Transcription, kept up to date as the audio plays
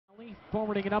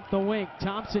forwarding it up the wing.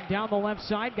 Thompson down the left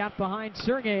side, got behind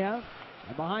Sergeyev.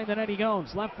 And behind the net he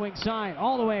goes, left wing side,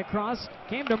 all the way across,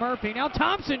 came to Murphy. Now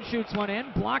Thompson shoots one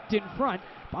in, blocked in front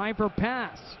by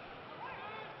pass.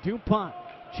 DuPont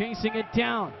chasing it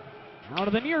down, out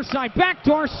of the near side,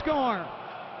 backdoor score.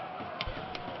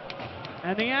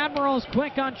 And the Admirals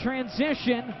quick on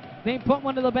transition. They put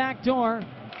one to the back door.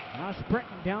 Josh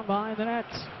Britton down behind the net.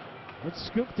 It's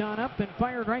scooped on up and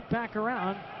fired right back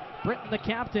around. Britton, the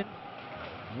captain,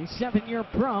 a 7-year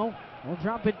pro, will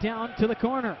drop it down to the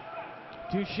corner.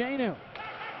 Duchesneau.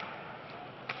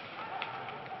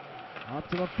 Up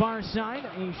to the far side.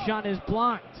 A shot is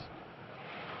blocked.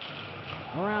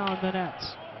 Around the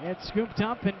net. It's scooped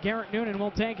up and Garrett Noonan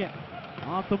will take it.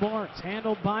 Off the boards.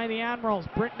 Handled by the Admirals.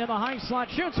 Britton in the high slot.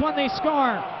 Shoots when they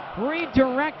score.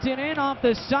 Redirected in off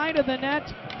the side of the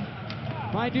net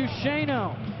by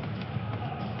Duchesneau.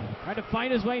 Tried to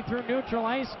fight his way through neutral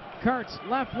ice. Kurtz,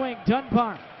 left wing.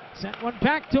 Dunbar sent one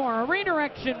backdoor. A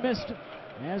redirection missed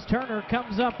as Turner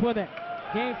comes up with it.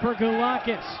 Game for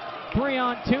Goulakis.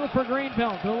 3-on-2 for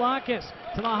Greenville. Goulakis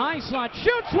to the high slot.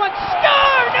 Shoots one.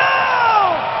 Score!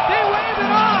 No! They waved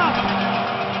it off.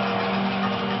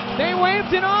 They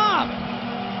waved it off.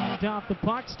 Off the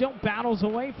puck. Still battles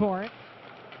away for it.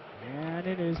 And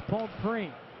it is pulled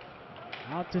free.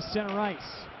 Out to center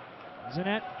ice.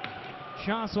 Zanette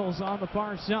jostles on the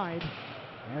far side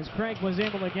as Craig was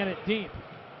able to get it deep.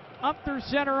 Up through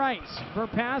center ice.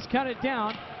 Verpass cut it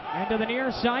down. And to the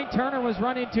near side, Turner was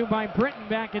run into by Britton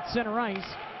back at center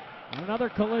ice. And another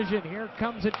collision. Here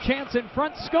comes a chance in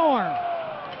front. Score!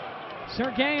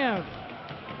 Sergeyev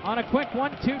on a quick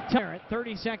 1-2 turn.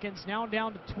 30 seconds, now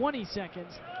down to 20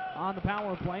 seconds on the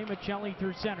power play. Michelli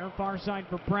through center, far side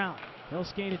for Brown. He'll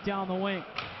skate it down the wing.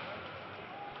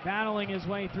 Battling his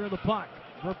way through the puck.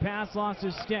 Verpass lost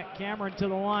his stick. Cameron to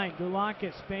the line.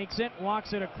 Goulakis fakes it,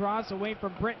 walks it across, away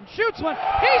from Britton. Shoots one.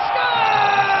 He scores!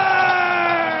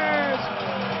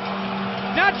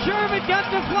 Not sure if it got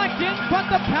deflected, but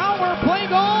the power play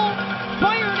goal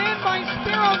fired in by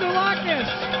Spiro Goulakis.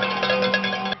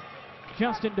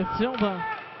 Justin De Silva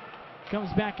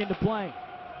comes back into play.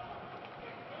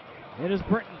 It is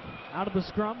Britton out of the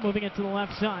scrum, moving it to the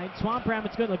left side. Swamp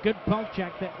Rabbit's got a good poke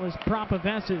check that was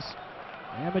Propavessis.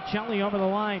 And Michelli over the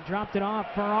line, dropped it off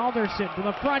for Alderson to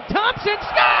the front. Thompson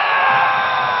scores!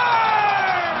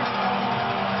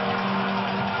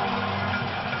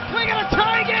 We got a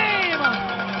tie game!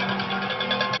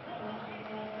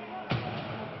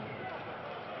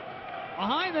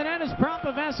 Behind the net is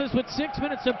Propavessis with 6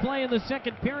 minutes to play in the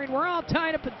second period. We're all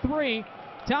tied up at 3.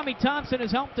 Tommy Thompson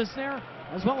has helped us there,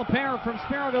 as well a pair from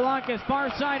Spiro Goulakis. Far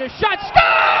side, a shot,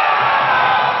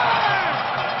 score!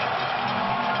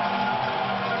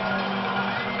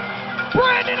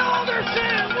 Brandon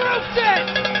Alderson roofed it!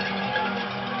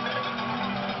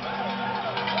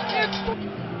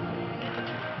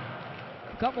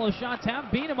 A couple of shots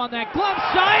have beat him on that glove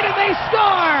side, and they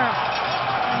score!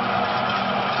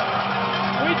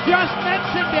 We just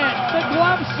mentioned it, the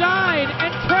glove side,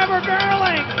 and Trevor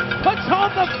Gerling puts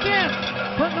home the 5th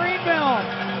for Greenville.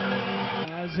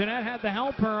 Zanette had the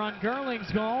helper on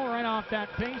Gerling's goal right off that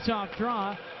face-off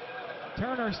draw.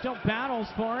 Turner still battles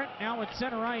for it, now at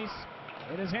center ice.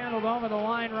 It is handled over the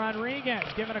line. Rodriguez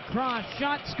given a cross,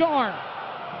 shot, score.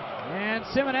 And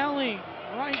Simonelli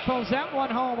rifles that one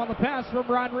home on the pass from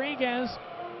Rodriguez.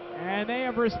 And they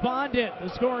have responded. The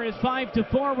score is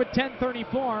 5-4 with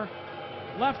 10:34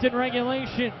 left in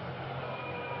regulation.